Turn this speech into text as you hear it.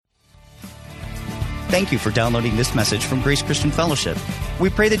Thank you for downloading this message from Grace Christian Fellowship. We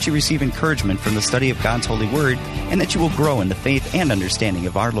pray that you receive encouragement from the study of God's holy word and that you will grow in the faith and understanding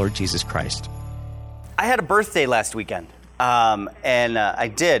of our Lord Jesus Christ. I had a birthday last weekend, and I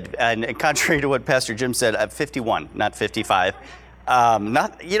did. And contrary to what Pastor Jim said, I'm 51, not 55.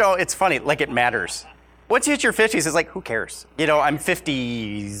 It's funny, like it matters. Once you hit your 50s, it's like, who cares? I'm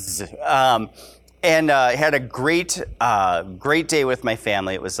 50s. And had a great day with my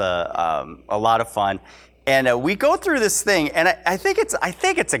family. It was a lot of fun, and we go through this thing, and I think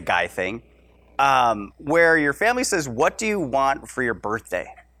it's a guy thing, where your family says, "What do you want for your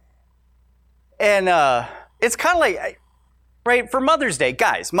birthday?" And it's kind of like, right, for Mother's Day,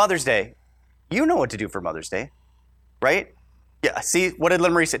 guys. Mother's Day, you know what to do for Mother's Day, right? Yeah. See, what did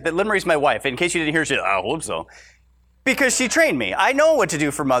Lynn Marie say? Lynn Marie's my wife. In case you didn't hear, she said, "I hope so." Because she trained me. I know what to do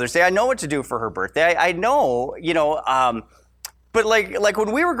for Mother's Day. I know what to do for her birthday. I know, but like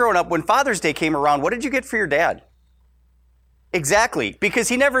when we were growing up, when Father's Day came around, what did you get for your dad? Exactly, because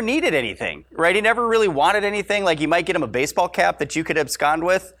he never needed anything, right? He never really wanted anything. Like you might get him a baseball cap that you could abscond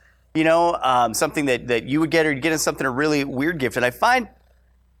with, something that you would get, or you'd get him something, a really weird gift. And I find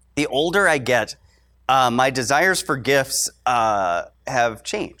the older I get, my desires for gifts have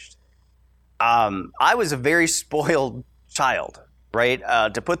changed. I was a very spoiled child, right?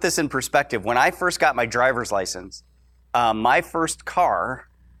 To put this in perspective, when I first got my driver's license, my first car,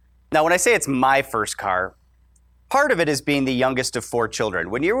 now when I say it's my first car, part of it is being the youngest of 4 children.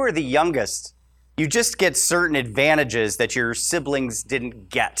 When you were the youngest, you just get certain advantages that your siblings didn't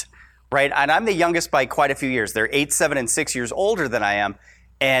get, right? And I'm the youngest by quite a few years. They're 8, 7, and 6 years older than I am.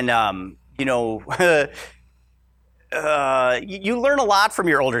 And, you learn a lot from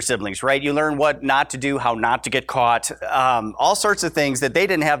your older siblings, right? You learn what not to do, how not to get caught, all sorts of things that they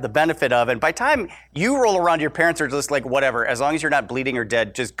didn't have the benefit of. And by the time you roll around, your parents are just like, whatever, as long as you're not bleeding or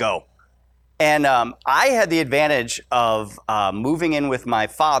dead, just go. And I had the advantage of moving in with my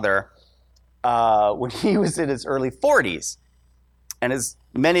father when he was in his early 40s. And as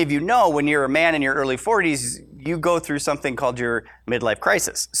many of you know, when you're a man in your early 40s, you go through something called your midlife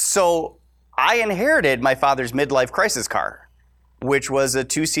crisis. So I inherited my father's midlife crisis car, which was a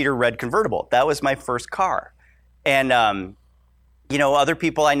 2-seater red convertible. That was my first car. And, other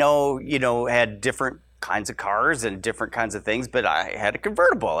people I know, had different kinds of cars and different kinds of things, but I had a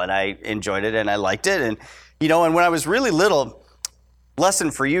convertible and I enjoyed it and I liked it. And, and when I was really little,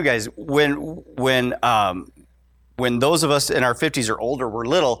 lesson for you guys, when those of us in our 50s or older were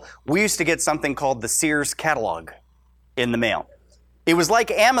little, we used to get something called the Sears catalog in the mail. It was like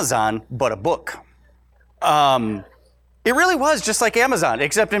Amazon, but a book. It really was just like Amazon,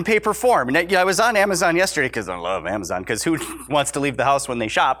 except in paper form. And I was on Amazon yesterday because I love Amazon, because who wants to leave the house when they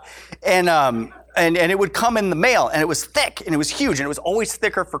shop? And it would come in the mail, and it was thick, and it was huge, and it was always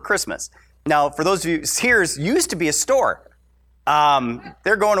thicker for Christmas. Now, for those of you, Sears used to be a store.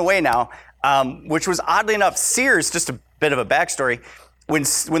 They're going away now, which was oddly enough, Sears, just a bit of a backstory, when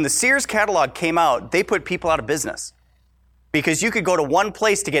the Sears catalog came out, they put people out of business. Because you could go to one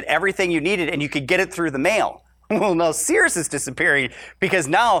place to get everything you needed, and you could get it through the mail. Well, now Sears is disappearing because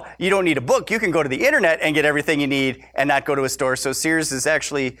now you don't need a book. You can go to the internet and get everything you need and not go to a store. So Sears is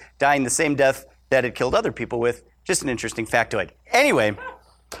actually dying the same death that it killed other people with. Just an interesting factoid. Anyway,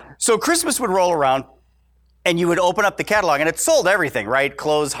 so Christmas would roll around, and you would open up the catalog, and it sold everything, right?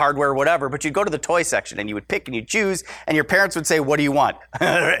 Clothes, hardware, whatever. But you'd go to the toy section, and you would pick and you'd choose, and your parents would say, "What do you want?"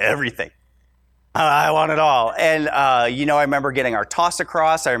 Everything. I want it all. And, I remember getting our Toss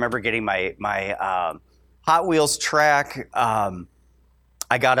Across. I remember getting my Hot Wheels track.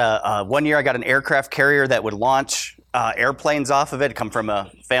 I got one year I got an aircraft carrier that would launch airplanes off of it. Come from a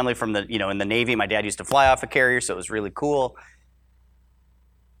family from the, in the Navy. My dad used to fly off a carrier, so it was really cool.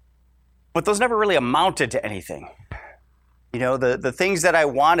 But those never really amounted to anything. The things that I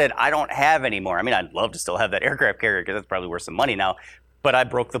wanted, I don't have anymore. I mean, I'd love to still have that aircraft carrier because that's probably worth some money now. But I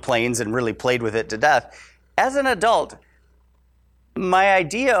broke the planes and really played with it to death. As an adult, my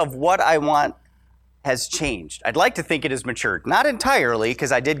idea of what I want has changed. I'd like to think it has matured. Not entirely,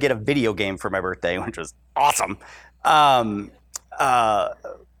 because I did get a video game for my birthday, which was awesome. But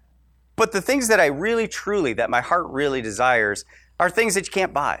the things that I really, truly, that my heart really desires are things that you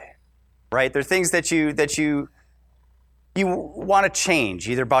can't buy, right? They're things that you want to change,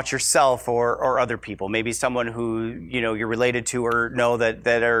 either about yourself or other people. Maybe someone who you're related to or know that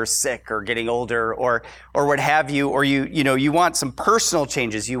are sick or getting older or what have you. Or you want some personal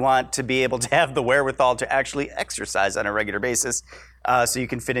changes. You want to be able to have the wherewithal to actually exercise on a regular basis, so you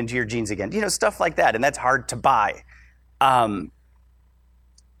can fit into your jeans again. Stuff like that, and that's hard to buy. And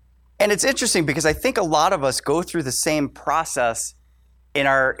it's interesting because I think a lot of us go through the same process in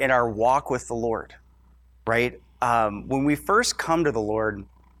our walk with the Lord. right? When we first come to the Lord,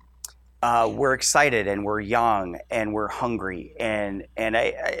 we're excited and we're young and we're hungry, and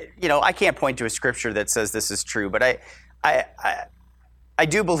I can't point to a scripture that says this is true, but I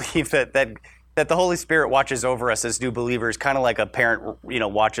do believe that the Holy Spirit watches over us as new believers, kind of like a parent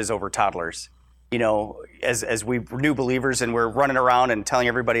watches over toddlers. As we new believers and we're running around and telling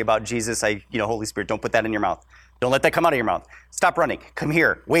everybody about Jesus, Holy Spirit, don't put that in your mouth. Don't let that come out of your mouth. Stop running. Come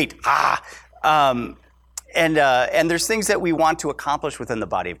here. Wait. And there's things that we want to accomplish within the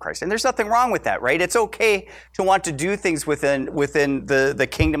body of Christ. And there's nothing wrong with that, right? It's okay to want to do things within the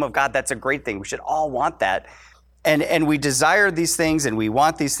kingdom of God. That's a great thing. We should all want that. And we desire these things and we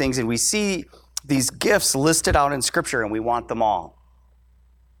want these things and we see these gifts listed out in Scripture and we want them all.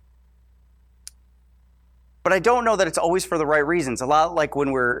 But I don't know that it's always for the right reasons. A lot like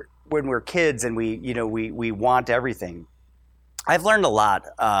when we're kids and we want everything. I've learned a lot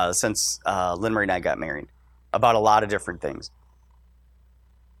since Lynn Marie and I got married about a lot of different things.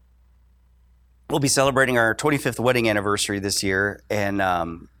 We'll be celebrating our 25th wedding anniversary this year, and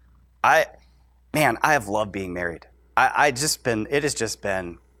I have loved being married. It has just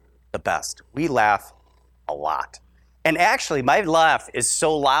been the best. We laugh a lot, and actually, my laugh is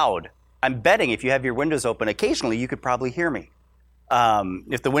so loud. I'm betting if you have your windows open, occasionally you could probably hear me.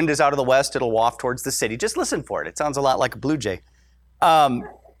 If the wind is out of the west, it'll waft towards the city. Just listen for it. It sounds a lot like a blue jay. But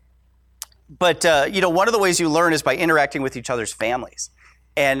one of the ways you learn is by interacting with each other's families.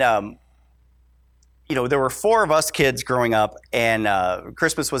 And, there were 4 of us kids growing up, and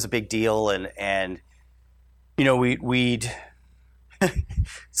Christmas was a big deal. And we'd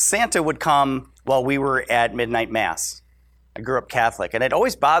Santa would come while we were at midnight mass. I grew up Catholic, and it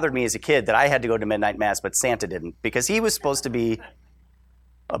always bothered me as a kid that I had to go to midnight mass, but Santa didn't, because he was supposed to be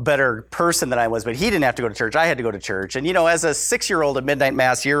a better person than I was, but he didn't have to go to church. I had to go to church. And, as a 6-year-old at midnight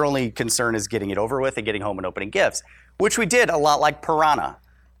mass, your only concern is getting it over with and getting home and opening gifts, which we did a lot like Piranha.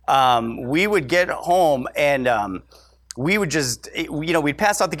 We would get home and we would just, we'd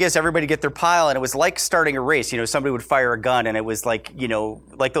pass out the gifts, everybody get their pile, and it was like starting a race. Somebody would fire a gun, and it was like,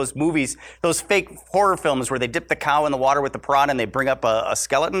 like those movies, those fake horror films where they dip the cow in the water with the piranha and they bring up a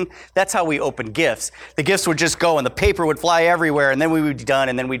skeleton. That's how we opened gifts. The gifts would just go, and the paper would fly everywhere, and then we would be done,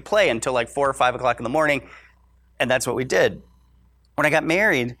 and then we'd play until like 4 or 5 o'clock in the morning, and that's what we did. When I got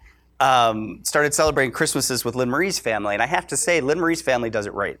married, started celebrating Christmases with Lynn Marie's family, and I have to say, Lynn Marie's family does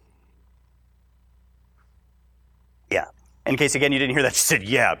it right. Yeah. In case, again, you didn't hear that, she said,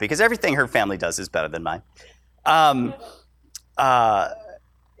 yeah, because everything her family does is better than mine. And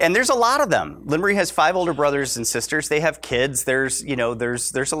there's a lot of them. Lynn Marie has 5 older brothers and sisters. They have kids. There's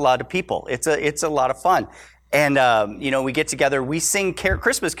a lot of people. It's a lot of fun. And, we get together. We sing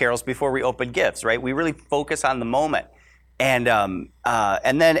Christmas carols before we open gifts, right? We really focus on the moment. And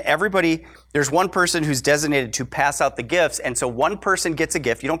then everybody, there's one person who's designated to pass out the gifts. And so one person gets a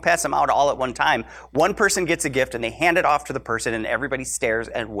gift. You don't pass them out all at one time. One person gets a gift and they hand it off to the person, and everybody stares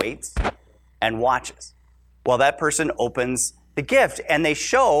and waits and watches while that person opens the gift. And they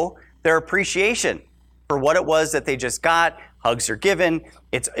show their appreciation for what it was that they just got. Hugs are given.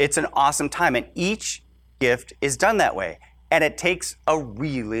 It's an awesome time. And each gift is done that way. And it takes a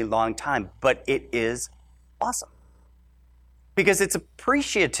really long time, but it is awesome. Because it's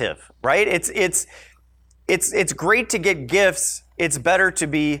appreciative, right? It's great to get gifts. It's better to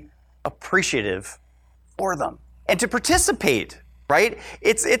be appreciative for them and to participate, right?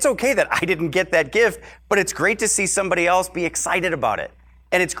 It's okay that I didn't get that gift, but it's great to see somebody else be excited about it.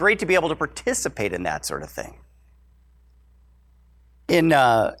 And it's great to be able to participate in that sort of thing. In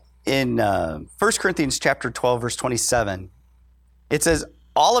 1 Corinthians chapter 12, verse 27, it says,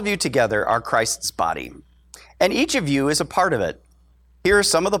 all of you together are Christ's body, and each of you is a part of it. Here are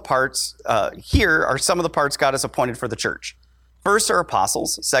some of the parts God has appointed for the church. First are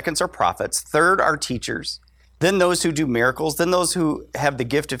apostles, second are prophets, third are teachers, then those who do miracles, then those who have the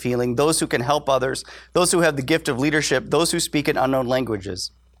gift of healing, those who can help others, those who have the gift of leadership, those who speak in unknown languages.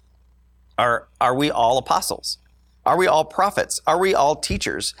 Are we all apostles? Are we all prophets? Are we all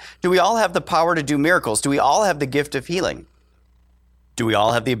teachers? Do we all have the power to do miracles? Do we all have the gift of healing? Do we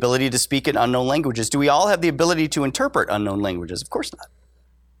all have the ability to speak in unknown languages? Do we all have the ability to interpret unknown languages? Of course not.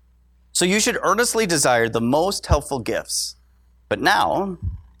 So you should earnestly desire the most helpful gifts. But now,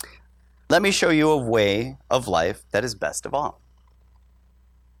 let me show you a way of life that is best of all.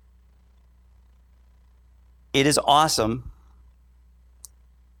 It is awesome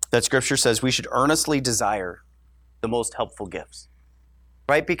that Scripture says we should earnestly desire the most helpful gifts.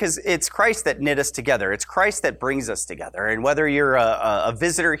 Right? Because it's Christ that knit us together. It's Christ that brings us together. And whether you're a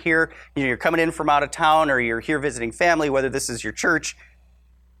visitor here, you're coming in from out of town, or you're here visiting family, whether this is your church,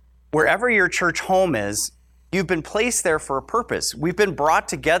 wherever your church home is, You've been placed there for a purpose. We've been brought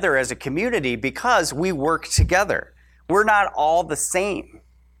together as a community because we work together. We're not all the same.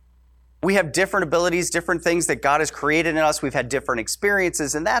 We have different abilities, different things that God has created in us. We've had different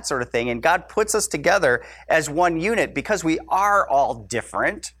experiences and that sort of thing. And God puts us together as one unit because we are all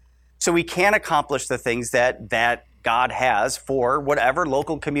different. So we can accomplish the things that God has for whatever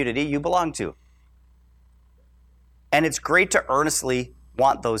local community you belong to. And it's great to earnestly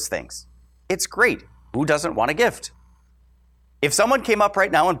want those things. It's great. Who doesn't want a gift? If someone came up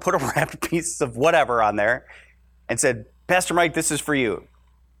right now and put a wrapped piece of whatever on there and said, Pastor Mike, this is for you.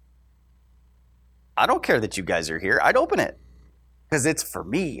 I don't care that you guys are here. I'd open it because it's for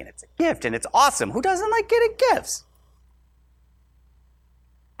me and it's a gift and it's awesome. Who doesn't like getting gifts?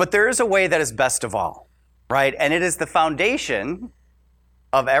 But there is a way that is best of all, right? And it is the foundation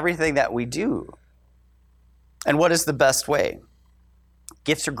of everything that we do. And what is the best way?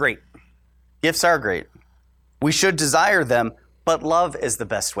 Gifts are great. Gifts are great. We should desire them, but love is the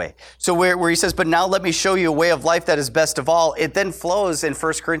best way. So where he says, but now let me show you a way of life that is best of all, it then flows in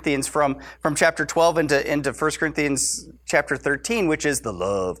 1 Corinthians from chapter 12 into 1 Corinthians chapter 13, which is the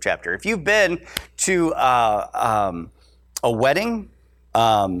love chapter. If you've been to a wedding,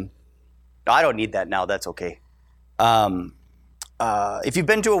 I don't need that now, that's okay. If you've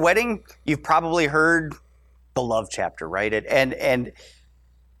been to a wedding, you've probably heard the love chapter, right? And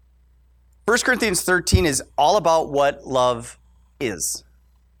 1 Corinthians 13 is all about what love is,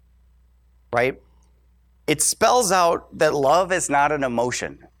 right? It spells out that love is not an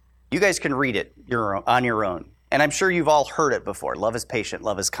emotion. You guys can read it on your own. And I'm sure you've all heard it before. Love is patient.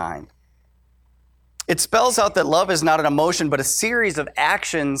 Love is kind. It spells out that love is not an emotion, but a series of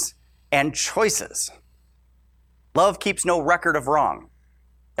actions and choices. Love keeps no record of wrong.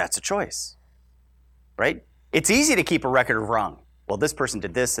 That's a choice, right? It's easy to keep a record of wrong. Well, this person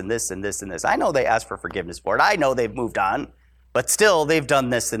did this and this and this and this. I know they asked for forgiveness for it. I know they've moved on, but still they've done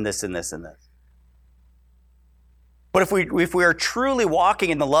this and this and this and this. But if we are truly walking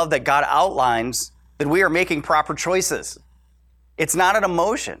in the love that God outlines, then we are making proper choices. It's not an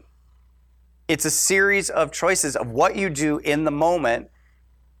emotion. It's a series of choices of what you do in the moment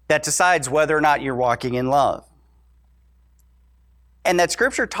that decides whether or not you're walking in love. And that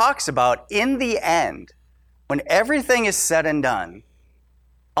scripture talks about in the end, when everything is said and done,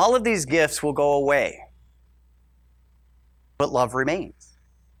 all of these gifts will go away. But love remains.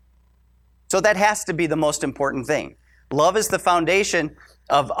 So that has to be the most important thing. Love is the foundation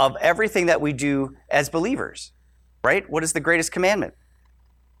of everything that we do as believers, right? What is the greatest commandment?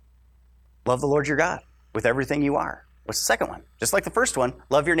 Love the Lord your God with everything you are. What's the second one? Just like the first one,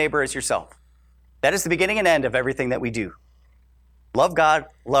 love your neighbor as yourself. That is the beginning and end of everything that we do. Love God,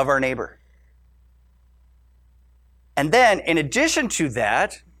 love our neighbor. And then, in addition to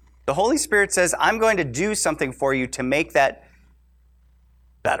that, the Holy Spirit says, I'm going to do something for you to make that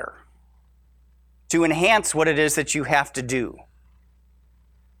better, to enhance what it is that you have to do.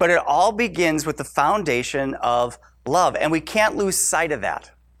 But it all begins with the foundation of love, and we can't lose sight of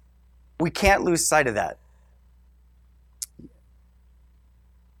that. We can't lose sight of that.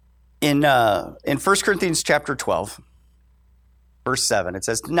 In 1 Corinthians chapter 12, verse 7, it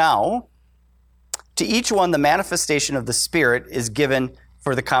says, now, to each one the manifestation of the Spirit is given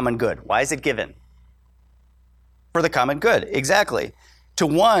for the common good. Why is it given? For the common good, exactly. To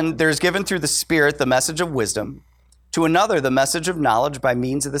one, there is given through the Spirit the message of wisdom. To another, the message of knowledge by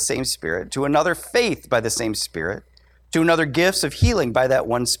means of the same Spirit. To another, faith by the same Spirit. To another, gifts of healing by that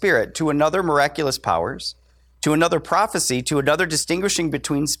one Spirit. To another, miraculous powers. To another, prophecy. To another, distinguishing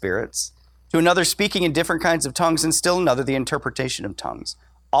between spirits. To another, speaking in different kinds of tongues. And still another, the interpretation of tongues.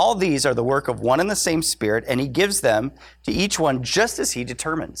 All these are the work of one and the same Spirit, and he gives them to each one just as he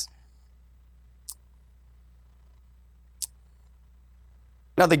determines.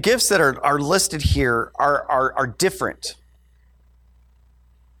 Now, the gifts that are listed here are different.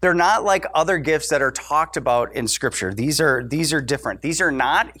 They're not like other gifts that are talked about in Scripture. These are different. These are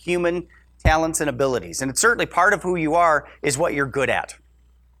not human talents and abilities. And it's certainly part of who you are is what you're good at,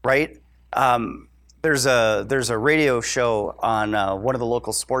 right? There's a radio show on one of the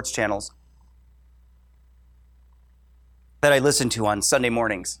local sports channels that I listen to on Sunday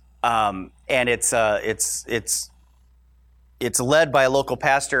mornings, and it's led by a local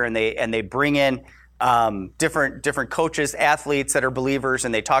pastor, and they bring in different coaches, athletes that are believers,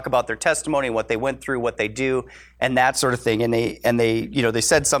 and they talk about their testimony, what they went through, what they do, and that sort of thing. And they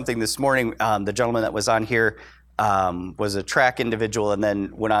said something this morning. The gentleman that was on here was a track individual and then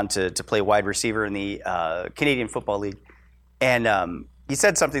went on to play wide receiver in the Canadian Football League. And he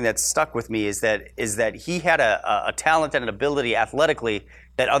said something that stuck with me is that he had a talent and an ability athletically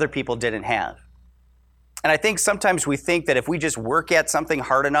that other people didn't have. And I think sometimes we think that if we just work at something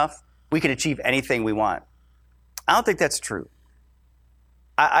hard enough, we can achieve anything we want. I don't think that's true.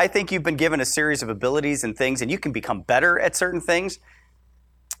 I think you've been given a series of abilities and things, and you can become better at certain things.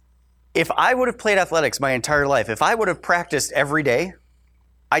 If I would have played athletics my entire life, if I would have practiced every day,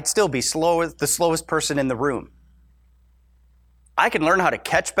 I'd still be the slowest person in the room. I can learn how to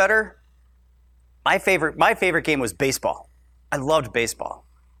catch better. My favorite game was baseball. I loved baseball,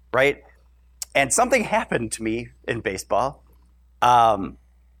 right? And something happened to me in baseball.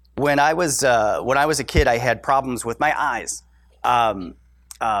 When I was a kid, I had problems with my eyes.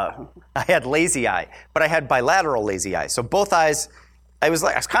 I had lazy eye, but I had bilateral lazy eye. So both eyes, I was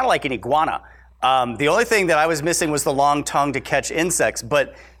kind of like an iguana. The only thing that I was missing was the long tongue to catch insects.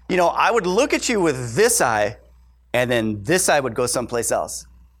 But, I would look at you with this eye, and then this eye would go someplace else.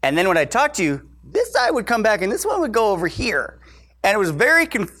 And then when I talked to you, this eye would come back, and this one would go over here. And it was very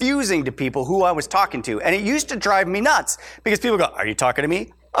confusing to people who I was talking to. And it used to drive me nuts because people go, "Are you talking to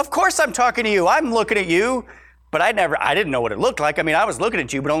me?" Of course I'm talking to you. I'm looking at you. But I didn't know what it looked like. I mean, I was looking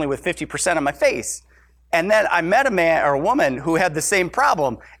at you, but only with 50% of my face. And then I met a man or a woman who had the same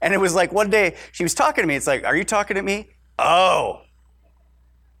problem. And it was like one day she was talking to me. It's like, "Are you talking to me?" Oh,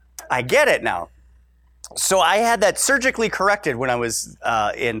 I get it now. So I had that surgically corrected when I was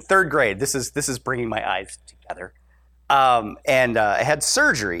in third grade. This is bringing my eyes together. And I had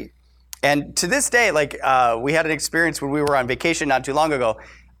surgery. And to this day, we had an experience when we were on vacation not too long ago.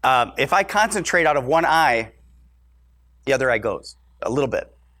 If I concentrate out of one eye, the other eye goes a little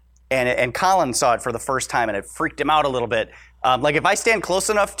bit. And Colin saw it for the first time, and it freaked him out a little bit. If I stand close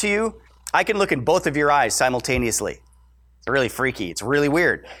enough to you, I can look in both of your eyes simultaneously. It's really freaky. It's really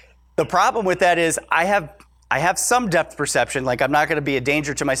weird. The problem with that is I have some depth perception. I'm not going to be a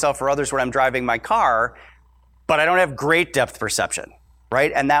danger to myself or others when I'm driving my car, but I don't have great depth perception,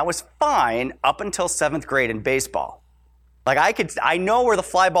 right? And that was fine up until 7th grade in baseball. I know where the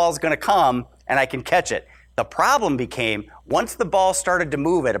fly ball is going to come, and I can catch it. The problem became once the ball started to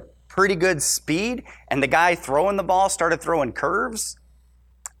move at a pretty good speed and the guy throwing the ball started throwing curves,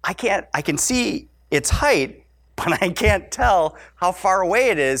 I can see its height, but I can't tell how far away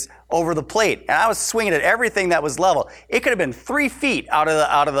it is over the plate. And I was swinging at everything that was level. It could have been 3 feet out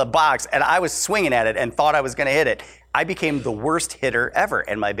of the box, and I was swinging at it and thought I was going to hit it. I became the worst hitter ever,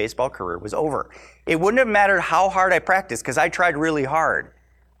 and my baseball career was over. It wouldn't have mattered how hard I practiced because I tried really hard.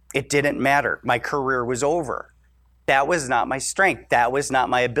 It didn't matter. My career was over. That was not my strength. That was not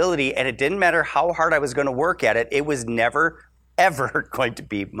my ability. And it didn't matter how hard I was going to work at it. It was never, ever going to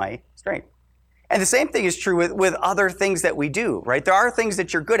be my strength. And the same thing is true with other things that we do, right? There are things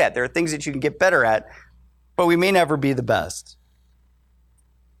that you're good at. There are things that you can get better at, but we may never be the best.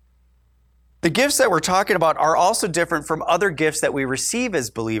 The gifts that we're talking about are also different from other gifts that we receive as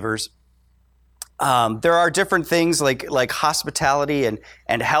believers. There are different things like hospitality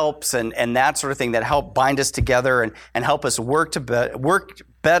and helps and that sort of thing that help bind us together and help us work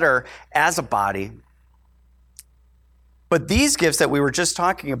better as a body. But these gifts that we were just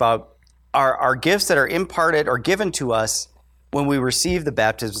talking about are gifts that are imparted or given to us when we receive the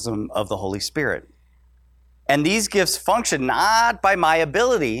baptism of the Holy Spirit. And these gifts function not by my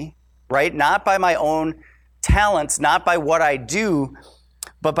ability, right? Not by my own talents, not by what I do,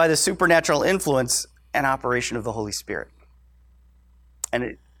 but by the supernatural influence and operation of the Holy Spirit.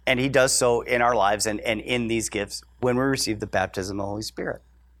 And he does so in our lives and in these gifts when we receive the baptism of the Holy Spirit.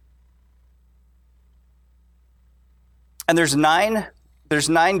 And there's nine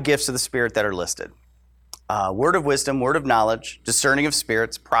gifts of the Spirit that are listed. Word of wisdom, word of knowledge, discerning of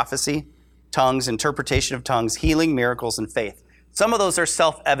spirits, prophecy, tongues, interpretation of tongues, healing, miracles, and faith. Some of those are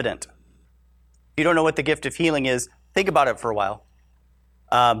self-evident. If you don't know what the gift of healing is, think about it for a while.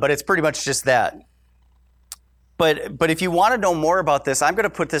 But it's pretty much just that. But if you want to know more about this, I'm going to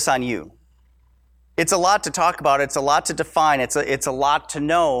put this on you. It's a lot to talk about. It's a lot to define. It's a lot to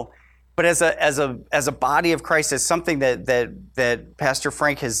know. But as a body of Christ, as something that Pastor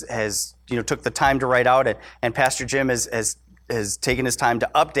Frank has took the time to write out, and Pastor Jim has taken his time to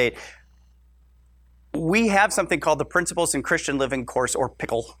update, we have something called the Principles in Christian Living course, or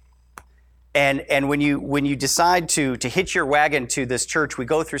PICKLE. And when you decide to hitch your wagon to this church, we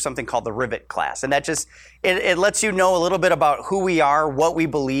go through something called the Rivet class, and that just it lets you know a little bit about who we are, what we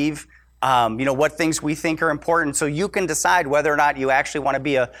believe, what things we think are important, so you can decide whether or not you actually want to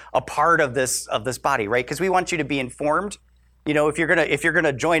be a part of this body, right? Because we want you to be informed. If you're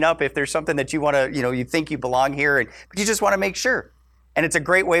gonna join up, if there's something that you want to, you think you belong here, but you just want to make sure. And it's a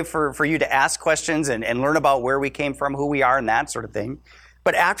great way for you to ask questions and learn about where we came from, who we are, and that sort of thing.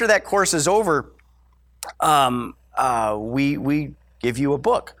 But after that course is over, we give you a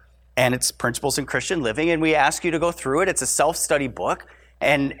book. and it's Principles in Christian Living, and we ask you to go through it. It's a self-study book,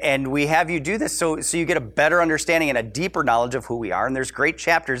 and we have you do this so you get a better understanding and a deeper knowledge of who we are, and there's great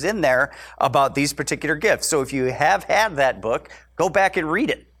chapters in there about these particular gifts. So if you have had that book, go back and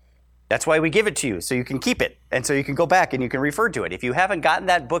read it. That's why we give it to you, so you can keep it, and so you can go back and you can refer to it. If you haven't gotten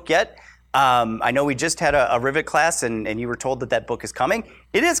that book yet, I know we just had a Rivet class, and you were told that book is coming.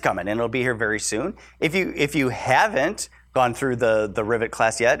 It is coming, and it'll be here very soon. If you haven't gone through the Rivet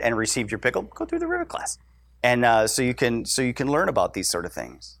class yet and received your pickle, go through the Rivet class, and so you can learn about these sort of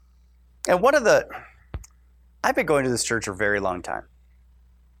things. And I've been going to this church for a very long time.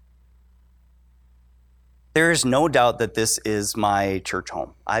 There is no doubt that this is my church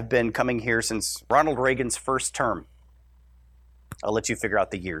home. I've been coming here since Ronald Reagan's first term. I'll let you figure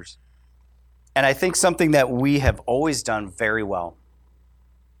out the years. And I think something that we have always done very well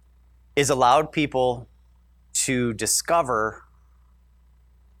is allowed people to discover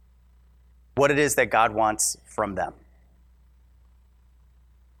what it is that God wants from them.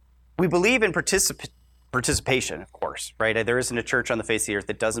 We believe in participation, of course, right? There isn't a church on the face of the earth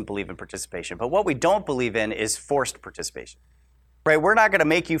that doesn't believe in participation. But what we don't believe in is forced participation, right? We're not going to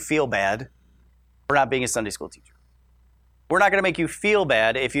make you feel bad for not being a Sunday school teacher. We're not going to make you feel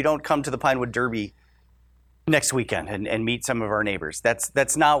bad if you don't come to the Pinewood Derby next weekend and meet some of our neighbors.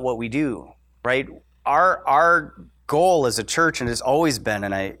 That's not what we do, right? Our goal as a church, and has always been,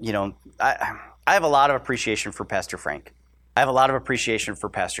 and I have a lot of appreciation for Pastor Frank. I have a lot of appreciation for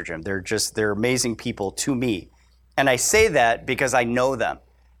Pastor Jim. They're amazing people to me. And I say that because I know them.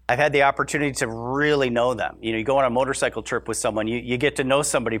 I've had the opportunity to really know them. You go on a motorcycle trip with someone, you get to know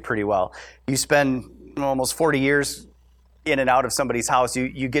somebody pretty well. You spend almost 40 years in and out of somebody's house,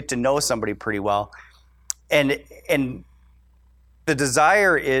 you get to know somebody pretty well. And the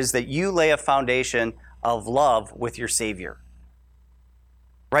desire is that you lay a foundation of love with your Savior.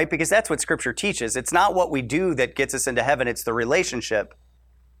 Right? Because that's what Scripture teaches. It's not what we do that gets us into heaven. It's the relationship.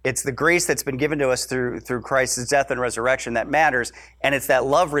 It's the grace that's been given to us through Christ's death and resurrection that matters. And it's that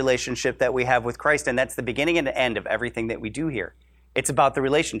love relationship that we have with Christ. And that's the beginning and the end of everything that we do here. It's about the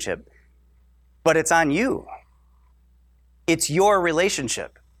relationship. But it's on you. It's your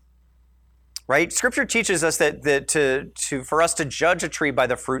relationship. Right? Scripture teaches us that for us to judge a tree by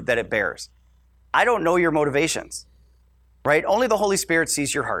the fruit that it bears. I don't know your motivations. Right? Only the Holy Spirit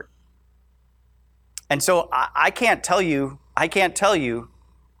sees your heart. And so I can't tell you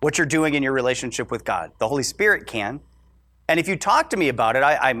what you're doing in your relationship with God. The Holy Spirit can. And if you talk to me about it,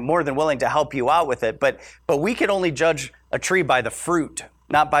 I'm more than willing to help you out with it. But we can only judge a tree by the fruit,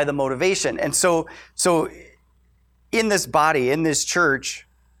 not by the motivation. And so in this body, in this church,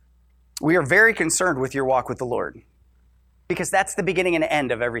 we are very concerned with your walk with the Lord. Because that's the beginning and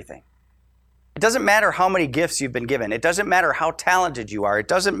end of everything. It doesn't matter how many gifts you've been given. It doesn't matter how talented you are. It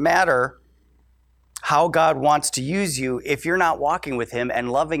doesn't matter how God wants to use you if you're not walking with Him and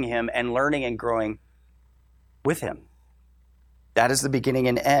loving Him and learning and growing with Him. That is the beginning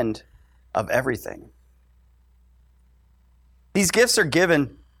and end of everything. These gifts are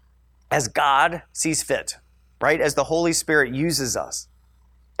given as God sees fit, right? As the Holy Spirit uses us.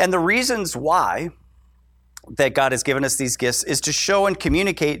 And the reasons why that God has given us these gifts is to show and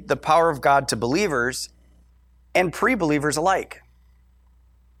communicate the power of God to believers and pre-believers alike.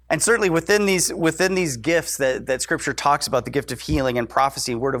 And certainly within these gifts that Scripture talks about, the gift of healing and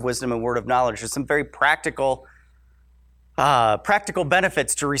prophecy, word of wisdom and word of knowledge, there's some very practical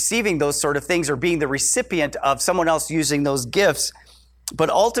benefits to receiving those sort of things or being the recipient of someone else using those gifts. But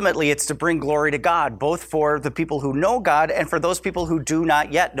ultimately, it's to bring glory to God, both for the people who know God and for those people who do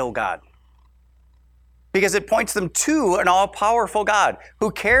not yet know God. Because it points them to an all-powerful God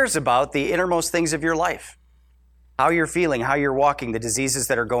who cares about the innermost things of your life. How you're feeling, how you're walking, the diseases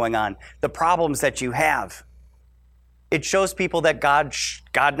that are going on, the problems that you have. It shows people that God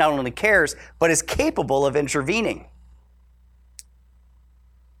not only cares, but is capable of intervening.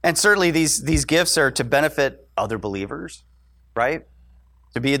 And certainly these gifts are to benefit other believers, right?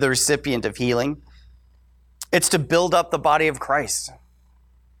 To be the recipient of healing. It's to build up the body of Christ.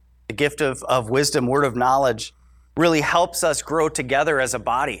 The gift of wisdom, word of knowledge, really helps us grow together as a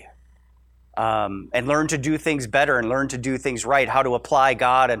body and learn to do things better and learn to do things right, how to apply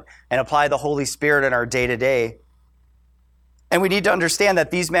God and apply the Holy Spirit in our day-to-day. And we need to understand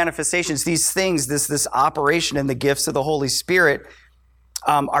that these manifestations, these things, this operation in the gifts of the Holy Spirit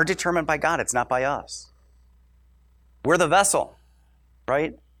are determined by God. It's not by us. We're the vessel,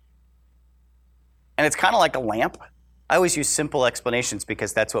 right? And it's kind of like a lamp. I always use simple explanations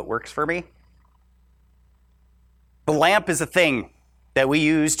because that's what works for me. The lamp is a thing that we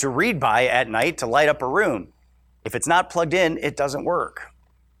use to read by at night to light up a room. If it's not plugged in, it doesn't work.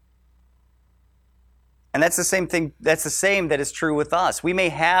 And that's the same thing. That's the same that is true with us. We may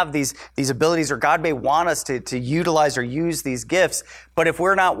have these abilities, or God may want us to utilize or use these gifts. But if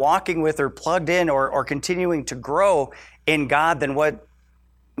we're not walking with or plugged in or continuing to grow in God, then what?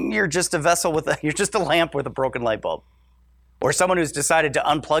 You're just a vessel you're just a lamp with a broken light bulb, or someone who's decided to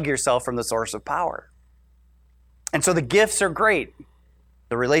unplug yourself from the source of power. And so the gifts are great.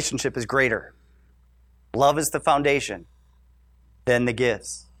 The relationship is greater. Love is the foundation. Then the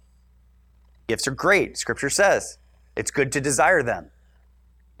gifts. Gifts are great. Scripture says it's good to desire them.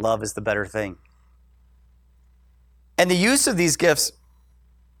 Love is the better thing. And the use of these gifts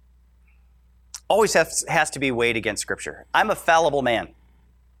always has to be weighed against Scripture. I'm a fallible man.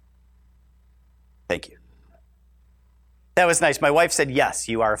 Thank you. That was nice. My wife said, yes,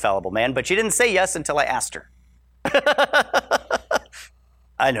 you are a fallible man, but she didn't say yes until I asked her.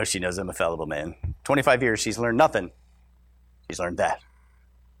 I know she knows I'm a fallible man. 25 years, she's learned nothing. She's learned that.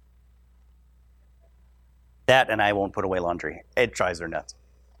 That and I won't put away laundry. It drives her nuts.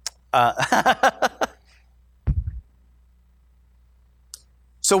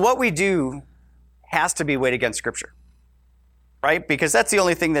 So what we do has to be weighed against Scripture, right? Because that's the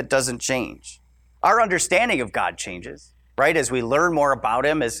only thing that doesn't change. Our understanding of God changes, right? As we learn more about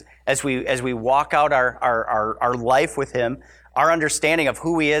Him, as we walk out our life with Him, our understanding of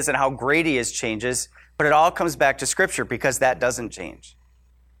who He is and how great He is changes, but it all comes back to Scripture because that doesn't change.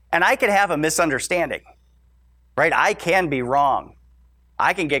 And I can have a misunderstanding, right? I can be wrong.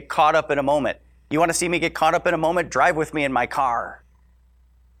 I can get caught up in a moment. You want to see me get caught up in a moment? Drive with me in my car.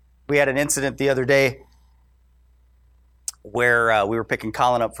 We had an incident the other day where we were picking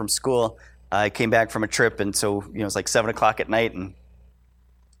Colin up from school. I came back from a trip, and so it was like 7 o'clock at night, and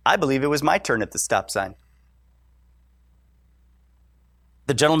I believe it was my turn at the stop sign.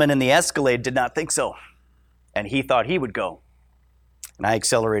 The gentleman in the Escalade did not think so, and he thought he would go. And I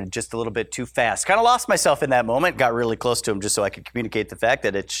accelerated just a little bit too fast. Kind of lost myself in that moment, got really close to him just so I could communicate the fact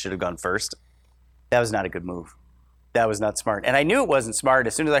that it should have gone first. That was not a good move. That was not smart. And I knew it wasn't smart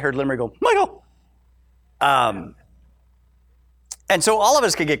as soon as I heard Limerick go, Michael! And so all of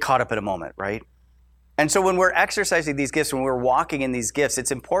us could get caught up in a moment, right? And so when we're exercising these gifts, when we're walking in these gifts,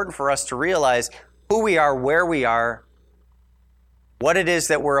 it's important for us to realize who we are, where we are, what it is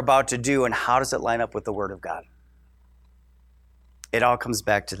that we're about to do, and how does it line up with the Word of God. It all comes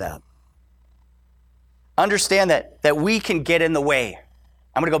back to that. Understand that we can get in the way.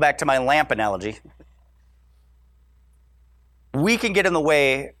 I'm going to go back to my lamp analogy. We can get in the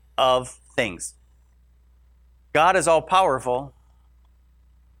way of things. God is all-powerful,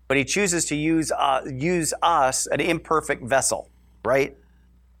 but He chooses to use us, an imperfect vessel, right?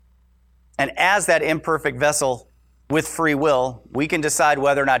 And as that imperfect vessel with free will, we can decide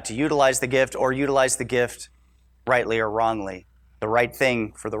whether or not to utilize the gift or utilize the gift rightly or wrongly, the right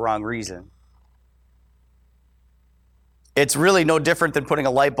thing for the wrong reason. It's really no different than putting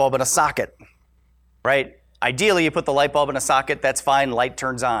a light bulb in a socket, right? Ideally, you put the light bulb in a socket, that's fine, light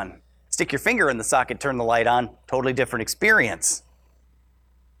turns on. Stick your finger in the socket, turn the light on, totally different experience.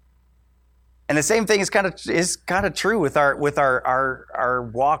 And the same thing is kind of true with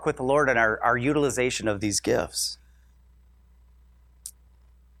our walk with the Lord and our utilization of these gifts.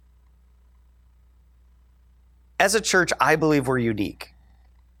 As a church, I believe we're unique.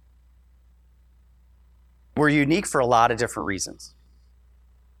 We're unique for a lot of different reasons.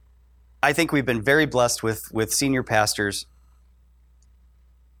 I think we've been very blessed with senior pastors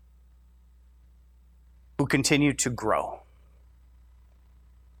who continue to grow.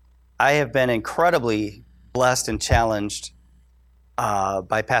 I have been incredibly blessed and challenged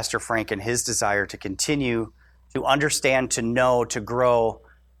by Pastor Frank and his desire to continue to understand, to know, to grow.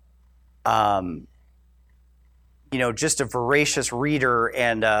 Just a voracious reader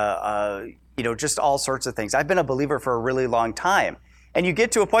and, just all sorts of things. I've been a believer for a really long time. And you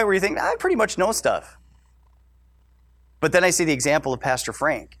get to a point where you think, I pretty much know stuff. But then I see the example of Pastor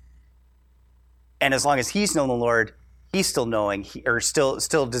Frank. And as long as he's known the Lord, he's still knowing,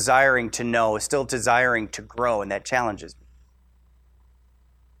 still desiring to know, still desiring to grow, and that challenges me.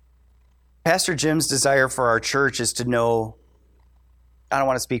 Pastor Jim's desire for our church is to know, I don't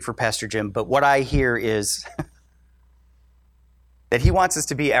want to speak for Pastor Jim, but what I hear is that he wants us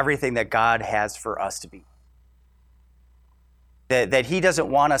to be everything that God has for us to be. That he doesn't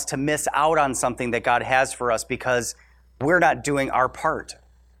want us to miss out on something that God has for us because we're not doing our part.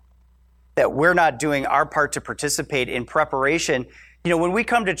 That we're not doing our part to participate in preparation. When we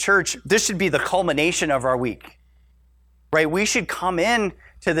come to church, this should be the culmination of our week, right? We should come in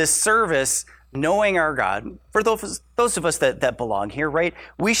to this service knowing our God. For those of us that belong here, right?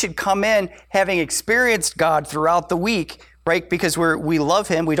 We should come in having experienced God throughout the week, right? Because we love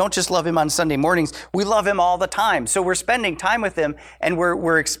him. We don't just love him on Sunday mornings. We love him all the time. So we're spending time with him, and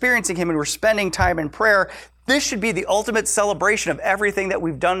we're experiencing him, and we're spending time in prayer. This should be the ultimate celebration of everything that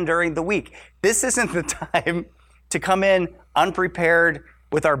we've done during the week. This isn't the time to come in unprepared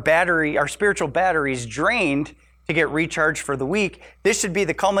with our spiritual batteries drained to get recharged for the week. This should be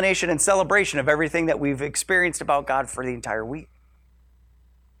the culmination and celebration of everything that we've experienced about God for the entire week.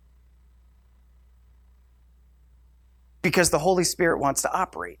 Because the Holy Spirit wants to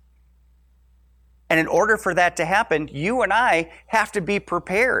operate. And in order for that to happen, you and I have to be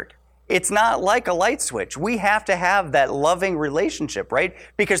prepared. It's not like a light switch. We have to have that loving relationship, right?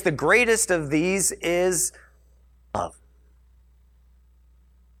 Because the greatest of these is love.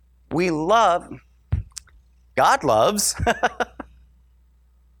 We love, God loves,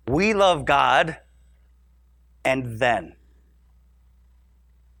 we love God, and then.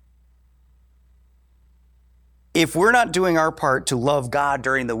 If we're not doing our part to love God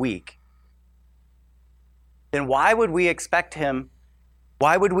during the week, then why would we expect him?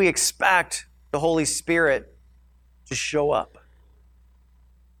 Why would we expect the Holy Spirit to show up?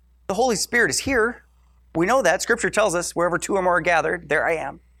 The Holy Spirit is here. We know that. Scripture tells us, wherever two or more are gathered, there I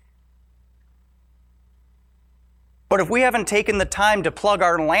am. But if we haven't taken the time to plug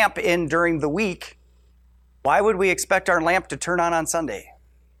our lamp in during the week, why would we expect our lamp to turn on Sunday?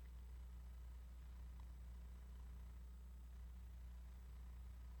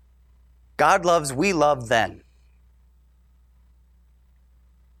 God loves, we love then.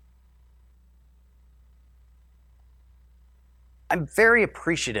 I'm very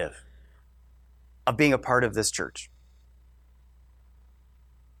appreciative of being a part of this church.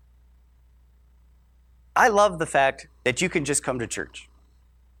 I love the fact that you can just come to church.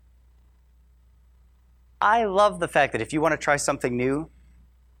 I love the fact that if you want to try something new,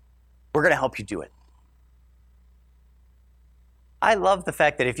 we're going to help you do it. I love the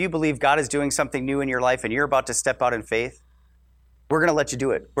fact that if you believe God is doing something new in your life and you're about to step out in faith, we're going to let you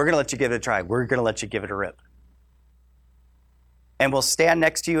do it. We're going to let you give it a try. We're going to let you give it a rip. And we'll stand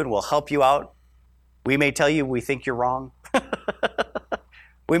next to you and we'll help you out. We may tell you we think you're wrong.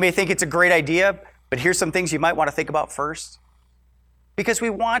 We may think it's a great idea, but here's some things you might want to think about first. Because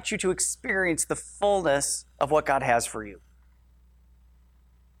we want you to experience the fullness of what God has for you.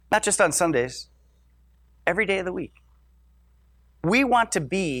 Not just on Sundays, every day of the week. We want to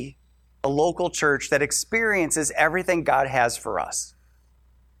be a local church that experiences everything God has for us.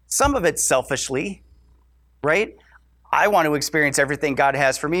 Some of it selfishly, right? I want to experience everything God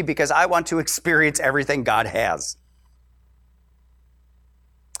has for me because I want to experience everything God has.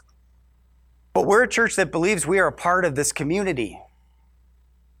 But we're a church that believes we are a part of this community.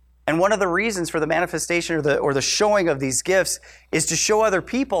 And one of the reasons for the manifestation or the showing of these gifts is to show other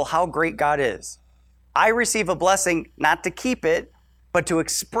people how great God is. I receive a blessing not to keep it, but to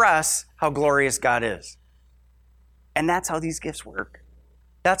express how glorious God is. And that's how these gifts work.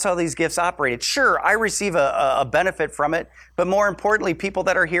 That's how these gifts operate. Sure, I receive a benefit from it, but more importantly, people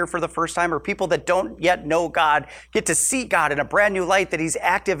that are here for the first time or people that don't yet know God get to see God in a brand new light, that he's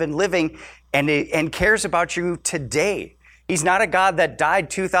active and living and cares about you today. He's not a God that died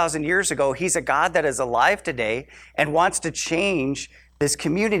 2,000 years ago. He's a God that is alive today and wants to change this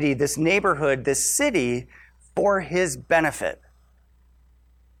community, this neighborhood, this city for his benefit.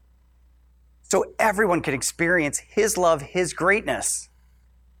 So everyone can experience his love, his greatness.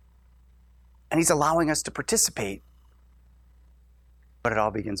 And he's allowing us to participate. But it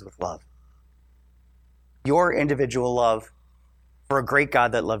all begins with love. Your individual love for a great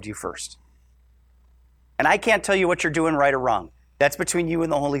God that loved you first. And I can't tell you what you're doing right or wrong. That's between you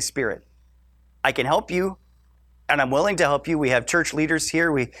and the Holy Spirit. I can help you, and I'm willing to help you. We have church leaders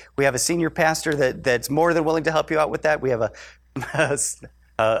here. We have a senior pastor that's more than willing to help you out with that. We have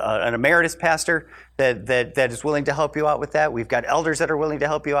an emeritus pastor that is willing to help you out with that. We've got elders that are willing to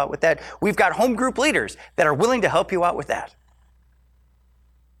help you out with that. We've got home group leaders that are willing to help you out with that.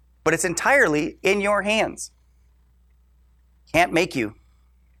 But it's entirely in your hands. Can't make you.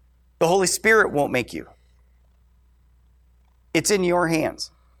 The Holy Spirit won't make you. It's in your hands.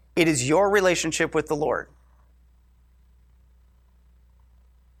 It is your relationship with the Lord.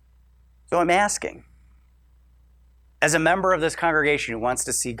 So I'm asking, as a member of this congregation who wants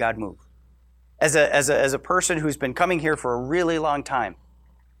to see God move, as a person who's been coming here for a really long time,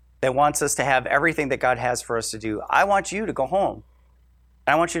 that wants us to have everything that God has for us to do, I want you to go home.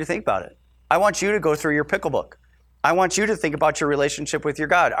 And I want you to think about it. I want you to go through your pickle book. I want you to think about your relationship with your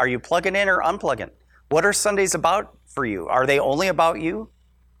God. Are you plugging in or unplugging? What are Sundays about for you? Are they only about you?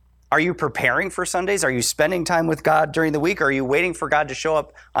 Are you preparing for Sundays? Are you spending time with God during the week? Or are you waiting for God to show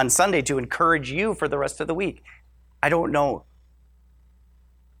up on Sunday to encourage you for the rest of the week? I don't know.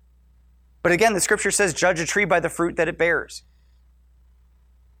 But again, the scripture says, judge a tree by the fruit that it bears.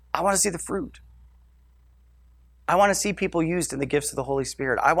 I want to see the fruit. I want to see people used in the gifts of the Holy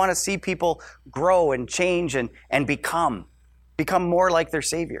Spirit. I want to see people grow and change and become more like their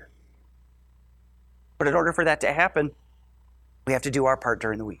Savior. But in order for that to happen, we have to do our part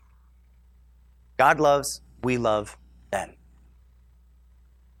during the week. God loves, we love, then.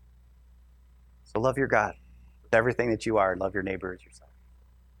 So love your God with everything that you are and love your neighbor as yourself.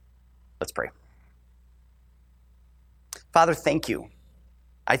 Let's pray. Father, thank you.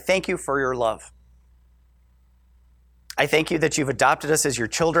 I thank you for your love. I thank you that you've adopted us as your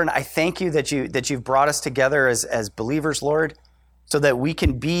children. I thank you that you've brought us together as believers, Lord, so that we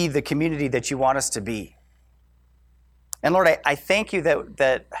can be the community that you want us to be. And Lord, I thank you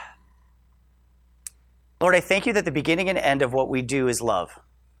that Lord, I thank you that the beginning and end of what we do is love.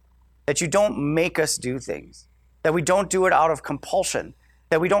 That you don't make us do things. That we don't do it out of compulsion.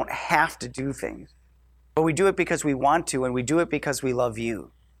 That we don't have to do things. But we do it because we want to, and we do it because we love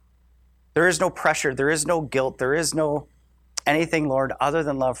you. There is no pressure. There is no guilt. There is no anything, Lord, other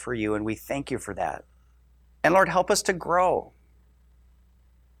than love for you, and we thank you for that. And Lord, help us to grow.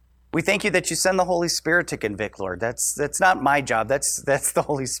 We thank you that you send the Holy Spirit to convict, Lord. That's not my job. That's the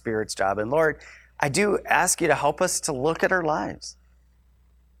Holy Spirit's job. And Lord, I do ask you to help us to look at our lives.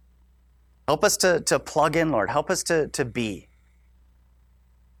 Help us to plug in, Lord. Help us to be.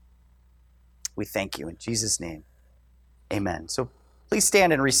 We thank you in Jesus' name. Amen. So please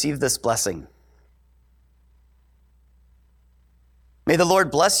stand and receive this blessing. May the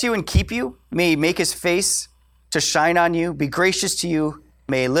Lord bless you and keep you. May he make his face to shine on you, be gracious to you.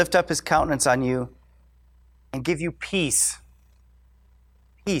 May he lift up his countenance on you and give you peace.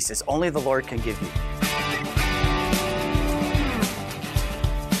 Peace as only the Lord can give you.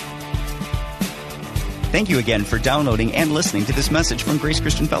 Thank you again for downloading and listening to this message from Grace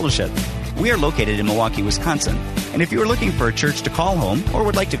Christian Fellowship. We are located in Milwaukee, Wisconsin. And if you are looking for a church to call home or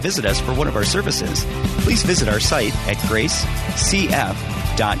would like to visit us for one of our services, please visit our site at gracecf.us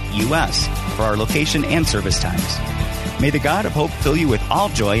for our location and service times. May the God of hope fill you with all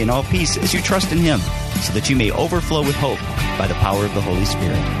joy and all peace as you trust in him, so that you may overflow with hope by the power of the Holy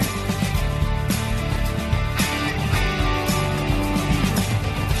Spirit.